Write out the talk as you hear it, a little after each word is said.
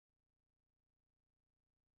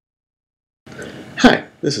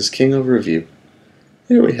This is King of Review.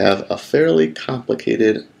 Here we have a fairly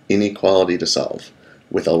complicated inequality to solve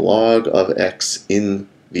with a log of x in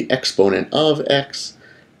the exponent of x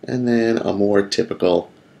and then a more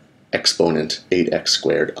typical exponent 8x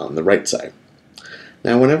squared on the right side.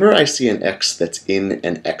 Now whenever I see an x that's in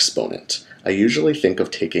an exponent, I usually think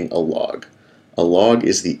of taking a log. A log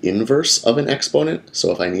is the inverse of an exponent, so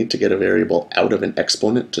if I need to get a variable out of an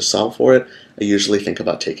exponent to solve for it, I usually think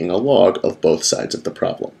about taking a log of both sides of the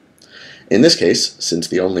problem. In this case, since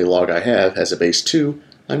the only log I have has a base 2,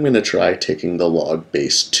 I'm going to try taking the log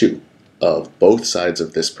base 2 of both sides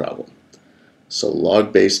of this problem. So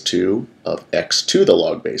log base 2 of x to the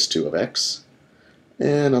log base 2 of x,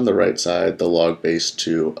 and on the right side, the log base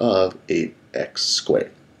 2 of 8x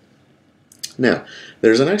squared. Now,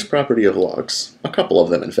 there's a nice property of logs, a couple of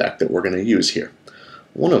them in fact, that we're going to use here.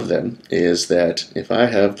 One of them is that if I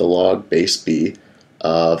have the log base b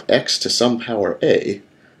of x to some power a,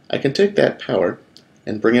 I can take that power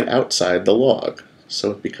and bring it outside the log,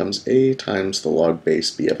 so it becomes a times the log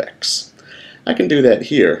base b of x. I can do that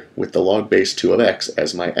here with the log base 2 of x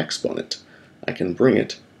as my exponent. I can bring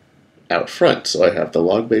it out front, so I have the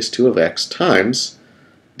log base 2 of x times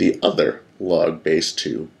the other log base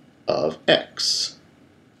 2 of x.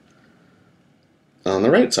 On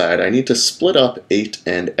the right side, I need to split up 8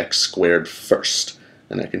 and x squared first,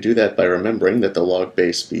 and I can do that by remembering that the log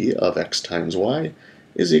base b of x times y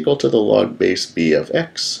is equal to the log base b of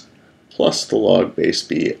x plus the log base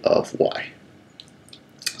b of y.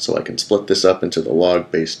 So I can split this up into the log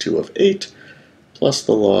base 2 of 8 plus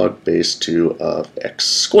the log base 2 of x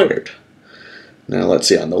squared. Now let's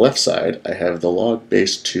see, on the left side, I have the log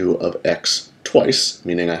base 2 of x twice,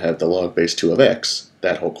 meaning I have the log base 2 of x,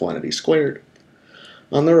 that whole quantity squared.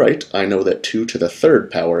 On the right, I know that 2 to the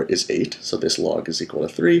third power is 8, so this log is equal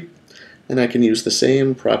to 3, and I can use the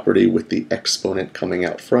same property with the exponent coming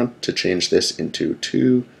out front to change this into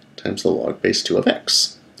 2 times the log base 2 of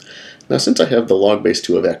x. Now since I have the log base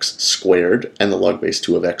 2 of x squared and the log base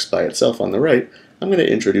 2 of x by itself on the right, I'm going to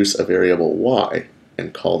introduce a variable y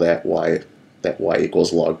and call that y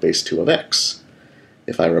equals log base 2 of x.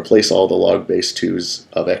 If I replace all the log base 2's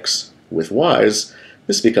of x with y's,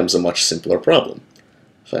 this becomes a much simpler problem.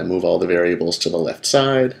 If I move all the variables to the left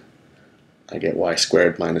side, I get y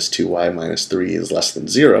squared minus 2y minus 3 is less than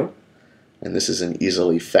 0, and this is an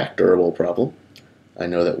easily factorable problem. I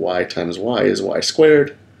know that y times y is y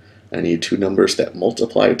squared. I need two numbers that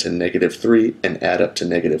multiply to negative 3 and add up to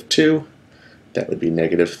negative 2. That would be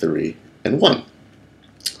negative 3 and 1.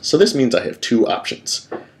 So this means I have two options.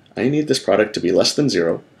 I need this product to be less than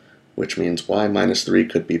 0, which means y minus 3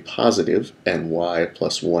 could be positive and y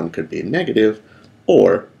plus 1 could be negative,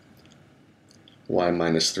 or y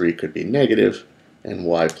minus 3 could be negative and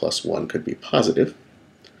y plus 1 could be positive.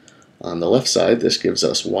 On the left side, this gives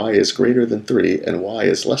us y is greater than 3 and y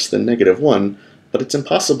is less than negative 1, but it's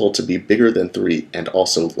impossible to be bigger than 3 and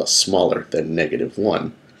also smaller than negative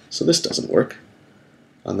 1, so this doesn't work.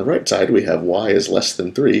 On the right side, we have y is less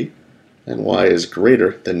than 3 and y is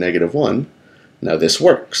greater than negative 1. Now this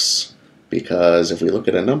works, because if we look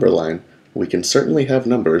at a number line, we can certainly have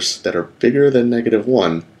numbers that are bigger than negative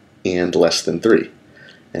 1 and less than 3.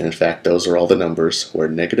 And in fact, those are all the numbers where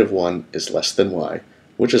negative 1 is less than y,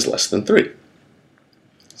 which is less than 3.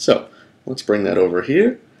 So let's bring that over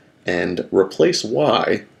here and replace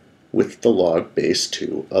y with the log base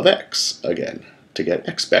 2 of x again to get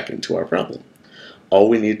x back into our problem. All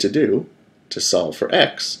we need to do to solve for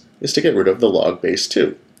x is to get rid of the log base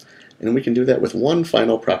 2. And we can do that with one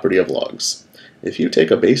final property of logs. If you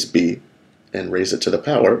take a base b and raise it to the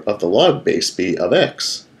power of the log base b of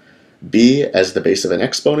x, b as the base of an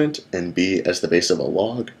exponent and b as the base of a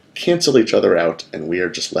log cancel each other out, and we are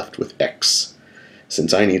just left with x.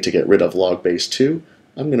 Since I need to get rid of log base 2,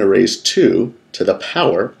 I'm going to raise 2 to the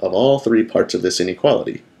power of all three parts of this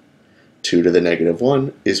inequality. 2 to the negative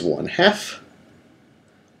 1 is 1/2.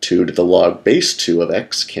 2 to the log base 2 of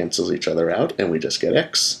x cancels each other out, and we just get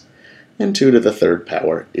x. And 2 to the third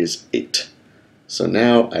power is 8. So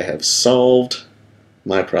now I have solved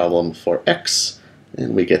my problem for x,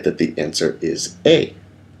 and we get that the answer is A.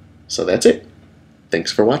 So that's it.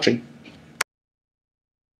 Thanks for watching.